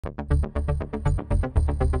April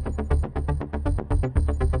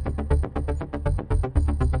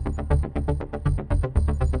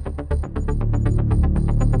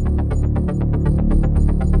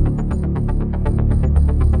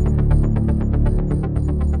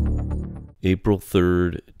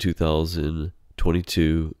 3rd,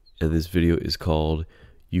 2022, and this video is called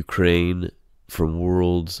Ukraine from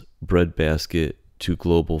World's Breadbasket to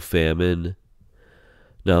Global Famine.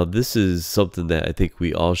 Now, this is something that I think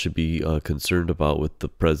we all should be concerned about with the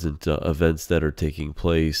present events that are taking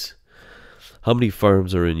place. How many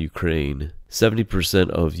farms are in Ukraine?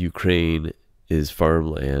 70% of Ukraine is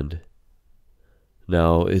farmland.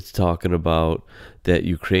 Now, it's talking about that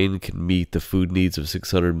Ukraine can meet the food needs of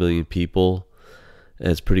 600 million people.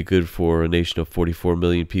 That's pretty good for a nation of 44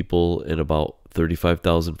 million people and about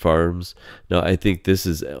 35,000 farms. Now, I think this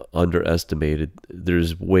is underestimated.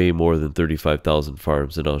 There's way more than 35,000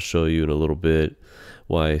 farms, and I'll show you in a little bit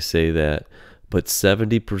why I say that. But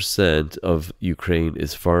 70% of Ukraine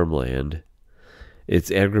is farmland. Its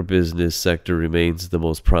agribusiness sector remains the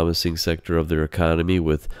most promising sector of their economy,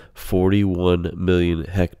 with 41 million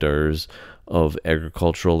hectares of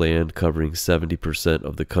agricultural land covering 70%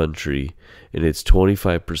 of the country, and it's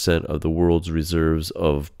 25% of the world's reserves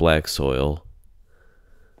of black soil.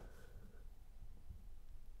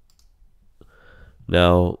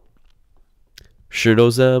 Now,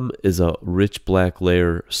 Chernozem is a rich black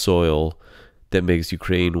layer soil that makes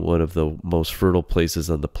Ukraine one of the most fertile places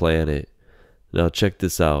on the planet. Now check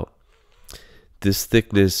this out. This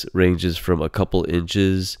thickness ranges from a couple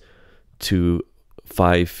inches to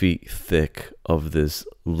 5 feet thick of this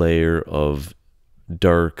layer of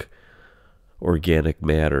dark organic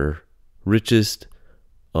matter. Richest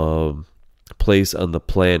place on the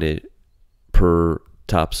planet per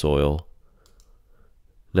topsoil.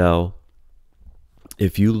 Now,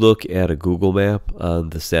 if you look at a Google map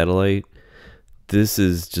on the satellite, this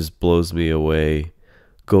is just blows me away.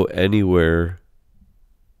 Go anywhere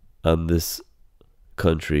on this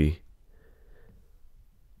country,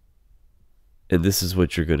 and this is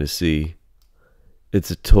what you're going to see. It's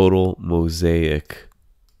a total mosaic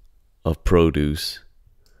of produce.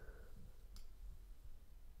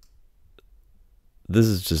 This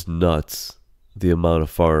is just nuts, the amount of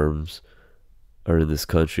farms are in this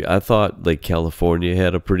country. I thought like California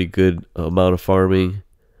had a pretty good amount of farming,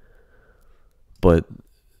 but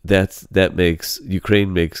that makes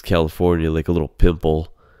Ukraine makes California like a little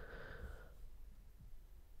pimple.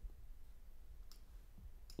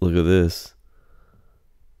 Look at this.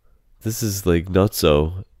 This is like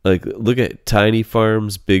nutso. Like, look at tiny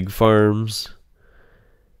farms, big farms.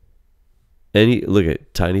 Look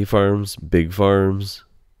at tiny farms, big farms.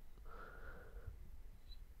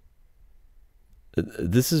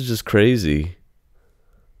 This is just crazy.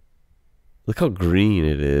 Look how green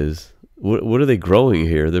it is. What are they growing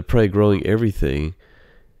here? They're probably growing everything.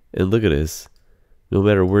 And look at this. No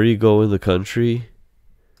matter where you go in the country,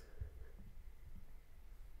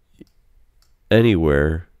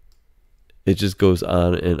 anywhere, it just goes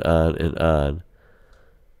on and on and on.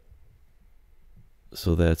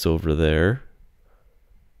 So that's over there.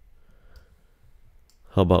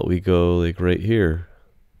 How about we go like right here?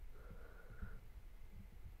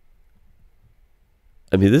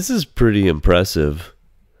 I mean, this is pretty impressive.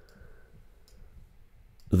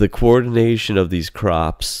 The coordination of these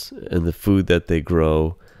crops and the food that they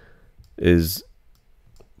grow is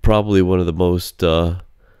probably one of the most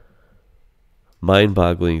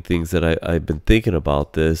mind-boggling things that I've been thinking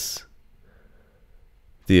about this.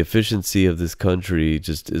 The efficiency of this country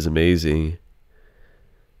just is amazing.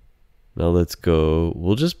 Now let's go.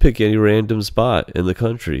 We'll just pick any random spot in the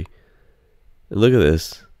country. And look at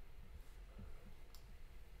this.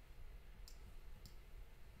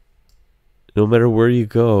 No matter where you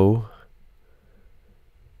go,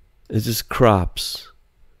 it's just crops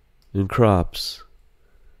and crops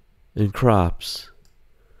and crops.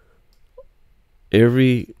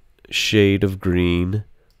 Every shade of green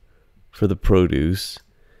for the produce,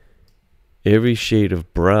 every shade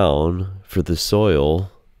of brown for the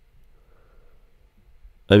soil.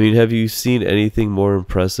 I mean, have you seen anything more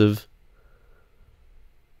impressive?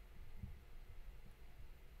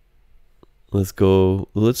 Let's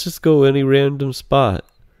just go any random spot.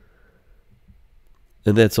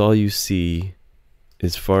 And that's all you see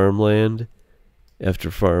is farmland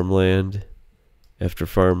after farmland after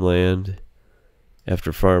farmland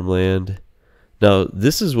after farmland. Now,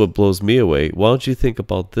 this is what blows me away. Why don't you think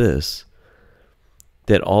about this?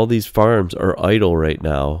 That all these farms are idle right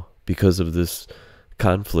now because of this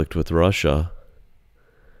conflict with Russia.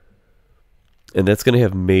 And that's going to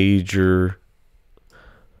have major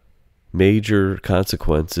major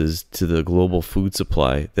consequences to the global food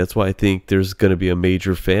supply. That's why I think there's going to be a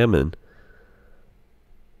major famine.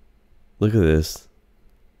 Look at this.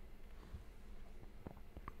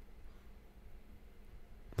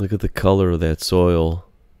 Look at the color of that soil.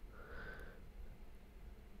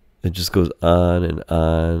 It just goes on and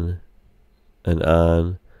on and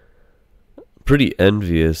on. Pretty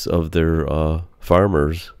envious of their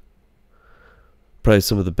farmers. Probably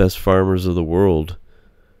some of the best farmers of the world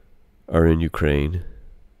are in Ukraine.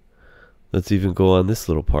 Let's even go on this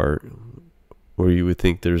little part where you would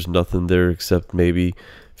think there's nothing there except maybe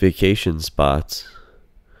vacation spots.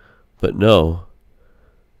 But no,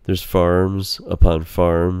 there's farms upon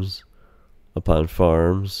farms upon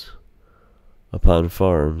farms upon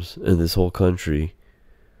farms in this whole country.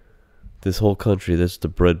 This whole country, that's the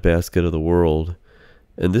breadbasket of the world.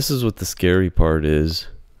 And this is what the scary part is.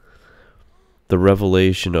 The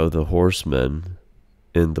revelation of the horsemen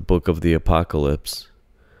in the book of the Apocalypse.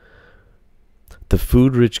 The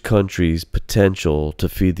food-rich country's potential to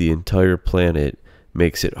feed the entire planet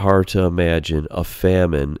makes it hard to imagine a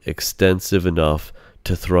famine extensive enough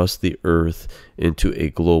to thrust the earth into a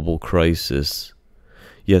global crisis.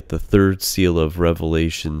 Yet the third seal of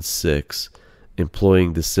Revelation 6,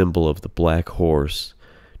 employing the symbol of the black horse,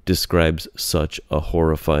 describes such a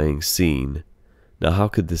horrifying scene. Now, how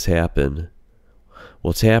could this happen?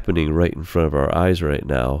 Well, it's happening right in front of our eyes right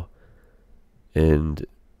now. And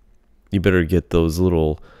you better get those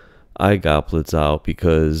little eye goblets out,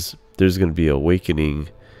 because there's going to be awakening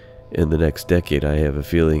in the next decade, I have a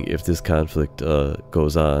feeling, if this conflict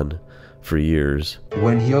goes on for years.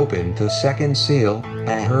 When he opened the second seal,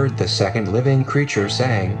 I heard the second living creature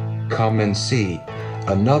saying, "Come and see."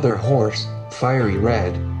 Another horse, fiery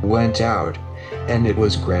red, went out, and it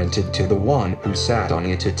was granted to the one who sat on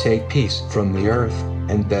it to take peace from the earth,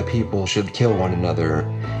 and that people should kill one another.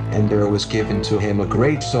 And there was given to him a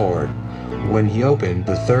great sword. When he opened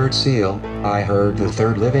the third seal, I heard the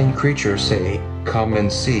third living creature say, "Come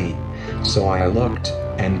and see." So I looked,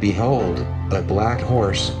 and behold, a black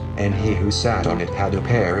horse, and he who sat on it had a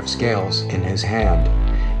pair of scales in his hand.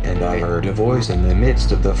 And I heard a voice in the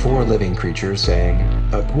midst of the four living creatures saying,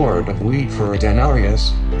 "A quart of wheat for a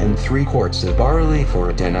denarius, and 3 quarts of barley for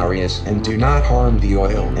a denarius, and do not harm the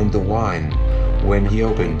oil and the wine." When he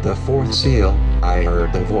opened the fourth seal, I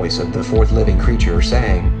heard the voice of the fourth living creature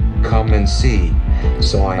saying, "Come and see."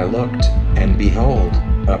 So I looked, and behold,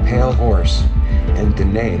 a pale horse, and the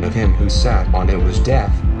name of him who sat on it was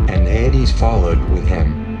Death, and Hades followed with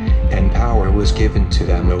him. And power was given to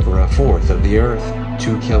them over 1/4 of the earth,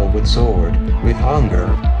 to kill with sword, with hunger,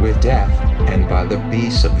 with death, and by the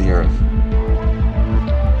beasts of the earth.